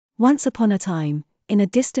Once upon a time, in a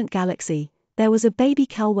distant galaxy, there was a baby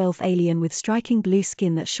Calwelf alien with striking blue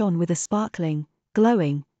skin that shone with a sparkling,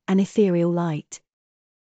 glowing, and ethereal light.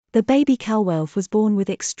 The baby Calwelf was born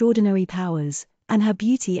with extraordinary powers, and her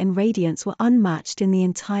beauty and radiance were unmatched in the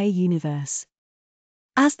entire universe.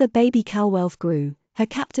 As the baby Calwelf grew, her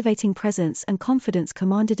captivating presence and confidence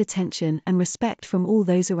commanded attention and respect from all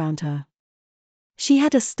those around her. She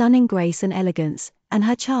had a stunning grace and elegance, and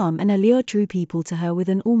her charm and allure drew people to her with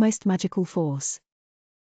an almost magical force.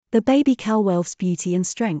 The baby Calwelf's beauty and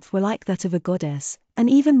strength were like that of a goddess, and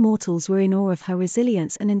even mortals were in awe of her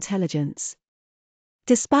resilience and intelligence.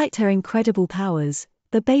 Despite her incredible powers,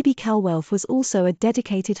 the baby Calwelf was also a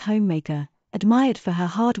dedicated homemaker, admired for her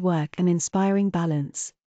hard work and inspiring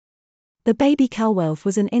balance. The baby Calwelf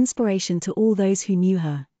was an inspiration to all those who knew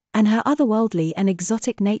her, and her otherworldly and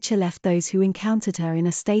exotic nature left those who encountered her in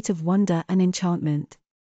a state of wonder and enchantment.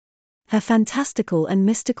 Her fantastical and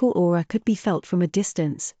mystical aura could be felt from a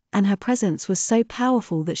distance, and her presence was so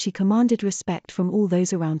powerful that she commanded respect from all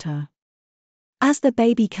those around her. As the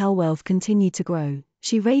baby Calwelf continued to grow,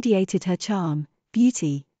 she radiated her charm,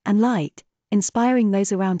 beauty, and light, inspiring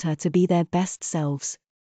those around her to be their best selves.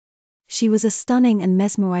 She was a stunning and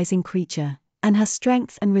mesmerizing creature, and her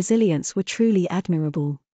strength and resilience were truly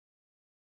admirable.